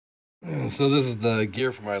So this is the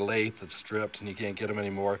gear for my lathe that's stripped and you can't get them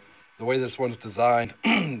anymore. The way this one's designed,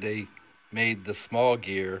 they made the small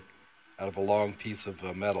gear out of a long piece of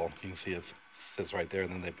metal. You can see it sits right there,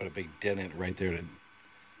 and then they put a big dent in it right there to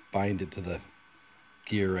bind it to the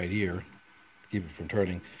gear right here to keep it from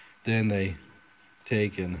turning. Then they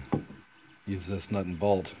take and use this nut and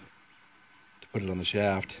bolt to put it on the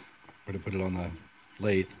shaft or to put it on the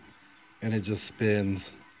lathe, and it just spins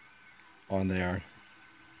on there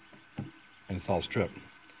and it's all stripped.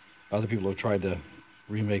 Other people have tried to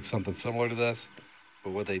remake something similar to this,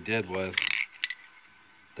 but what they did was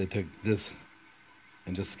they took this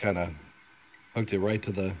and just kind of hooked it right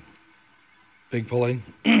to the big pulley.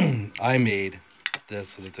 I made this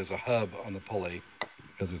so that there's a hub on the pulley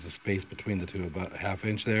because there's a space between the two, about a ½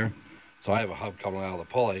 inch there. So I have a hub coming out of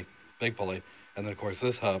the pulley, big pulley, and then of course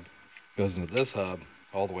this hub goes into this hub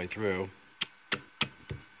all the way through.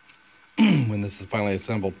 When this is finally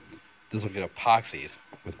assembled, this will get epoxied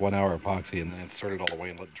with 1 hour epoxy and then insert it all the way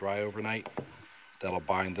and let it dry overnight. That'll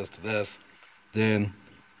bind this to this. Then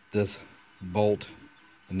this bolt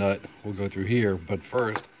and nut will go through here, but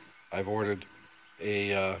first I've ordered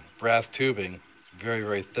a brass tubing. It's very,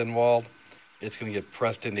 very thin walled. It's going to get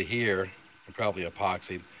pressed into here and probably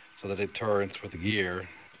epoxied so that it turns with the gear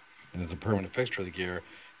and is a permanent fixture of the gear.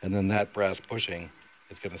 And then that brass bushing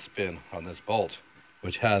is going to spin on this bolt,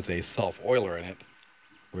 which has a self-oiler in it,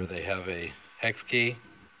 where they have a hex key,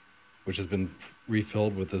 which has been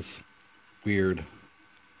refilled with this weird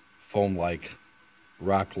foam-like,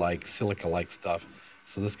 rock-like, silica-like stuff.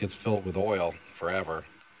 So this gets filled with oil forever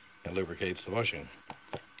and lubricates the bushing.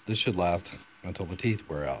 This should last until the teeth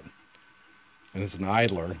wear out. And it's an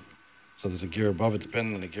idler, so there's a gear above it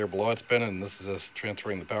spinning and a gear below it spinning, and this is just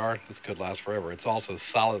transferring the power. This could last forever. It's also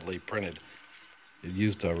solidly printed. It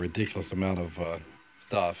used a ridiculous amount of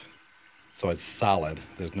stuff, so it's solid.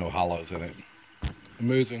 There's no hollows in it.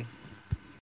 Amazing.